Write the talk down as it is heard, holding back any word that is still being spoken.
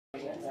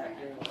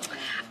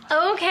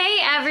Okay,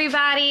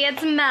 everybody,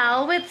 it's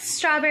Mel with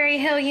Strawberry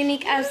Hill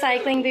Unique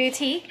Upcycling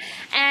Boutique,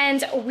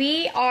 and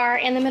we are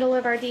in the middle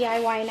of our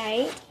DIY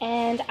night,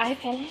 and I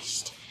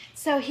finished.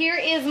 So here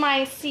is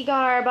my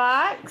cigar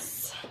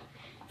box.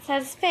 It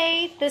says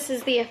Faith. This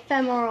is the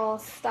ephemeral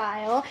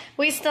style.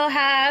 We still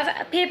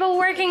have people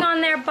working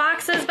on their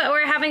boxes, but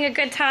we're having a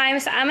good time,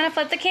 so I'm going to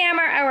flip the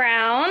camera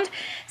around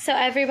so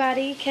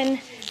everybody can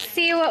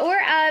see what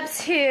we're up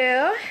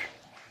to.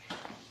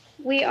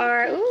 We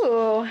are,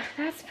 ooh,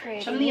 that's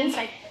pretty. Show the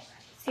inside.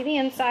 See the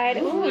inside.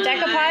 Ooh,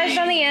 decoupage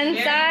on the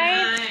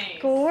inside.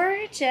 Nice.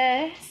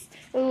 Gorgeous.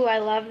 Ooh, I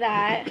love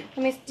that.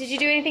 Did you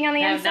do anything on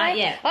the inside? Not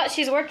yet. Oh,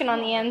 she's working on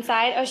the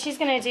inside. Oh, she's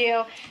going to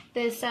do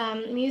this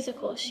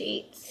musical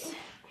sheets.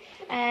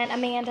 And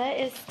Amanda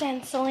is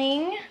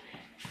stenciling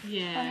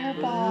on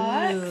her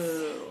box.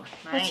 Ooh,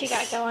 nice. What she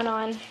got going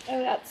on?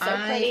 Oh, that's so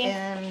pretty. I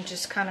am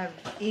just kind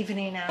of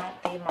evening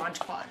out the Mod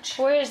Podge.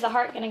 Where is the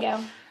heart going to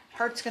go?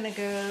 Heart's going to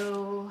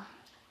go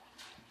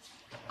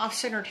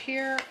off-centered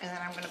here, and then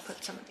I'm going to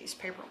put some of these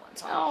paper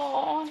ones on.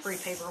 Oh, 3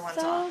 paper ones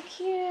so on.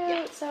 cute.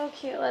 Yeah. So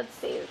cute. Let's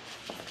see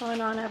what's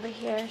going on over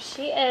here.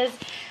 She is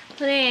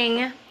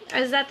putting,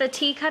 is that the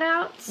T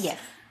cutouts? Yes.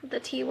 The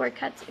T word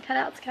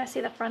cutouts. Can I see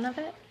the front of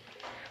it?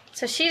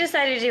 So she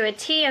decided to do a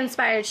T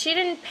inspired. She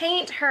didn't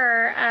paint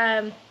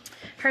her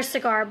her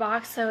cigar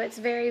box, so it's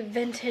very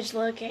vintage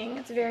looking.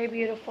 It's very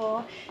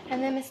beautiful.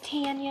 And then Miss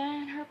Tanya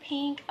and her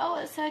pink. Oh,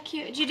 it's so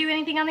cute. Did you do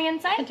anything on the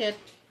inside? I did.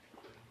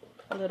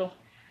 A little.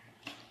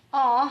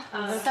 Oh,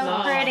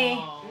 so pretty.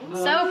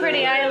 So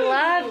pretty. I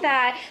love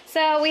that.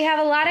 So we have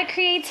a lot of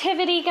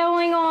creativity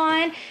going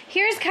on.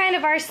 Here's kind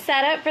of our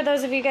setup for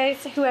those of you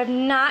guys who have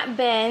not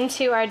been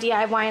to our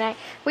DIY night.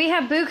 We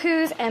have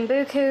bukus and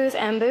bukus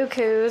and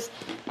bukus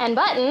and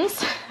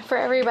buttons for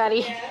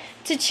everybody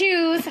to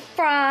choose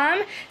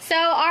from. So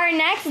our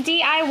next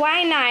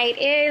DIY night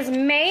is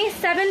May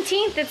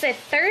 17th. It's a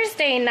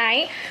Thursday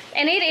night,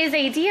 and it is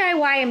a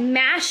DIY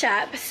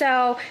mashup.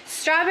 So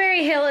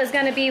Strawberry Hill is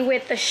going to be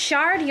with the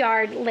Shard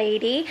Yard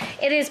lady.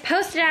 It is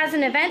posted as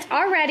an event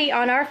already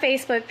on our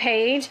Facebook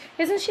page.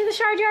 Isn't she the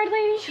Shard Yard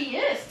lady? She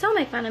is. Don't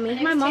make fun of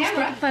me. My mom's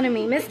making fun of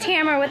me. Miss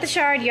Tamara with the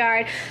Shard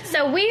Yard.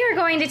 So we are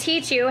going to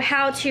teach you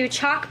how to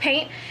chalk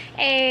paint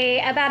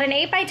about an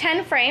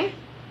 8x10 frame.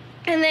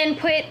 And then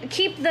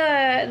keep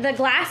the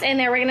glass in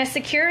there. We're going to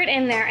secure it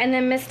in there. And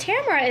then Miss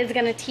Tamara is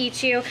going to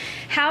teach you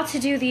how to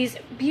do these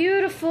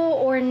beautiful,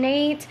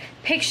 ornate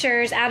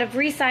pictures out of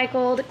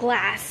recycled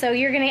glass. So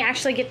you're going to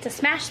actually get to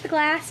smash the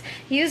glass,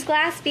 use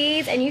glass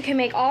beads, and you can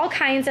make all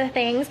kinds of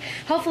things.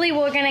 Hopefully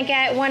we're going to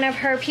get one of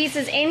her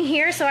pieces in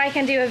here so I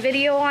can do a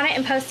video on it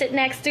and post it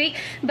next week.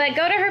 But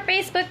go to her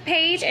Facebook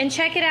page and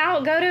check it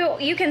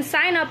out. You can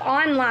sign up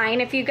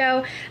online if you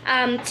go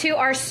to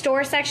our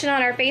store section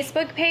on our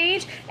Facebook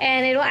page,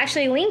 and it'll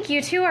actually link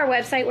you to our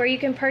website where you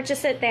can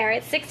purchase it there.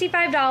 It's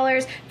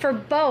 $65 for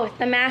both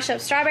the mashup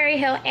Strawberry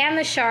Hill and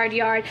the Shard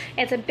Yard.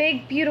 It's a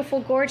big,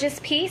 beautiful, gorgeous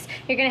piece.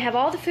 You're going to have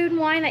all the food and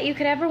wine that you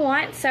could ever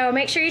want. So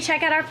make sure you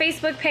check out our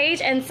Facebook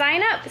page and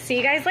sign up. See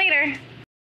you guys later.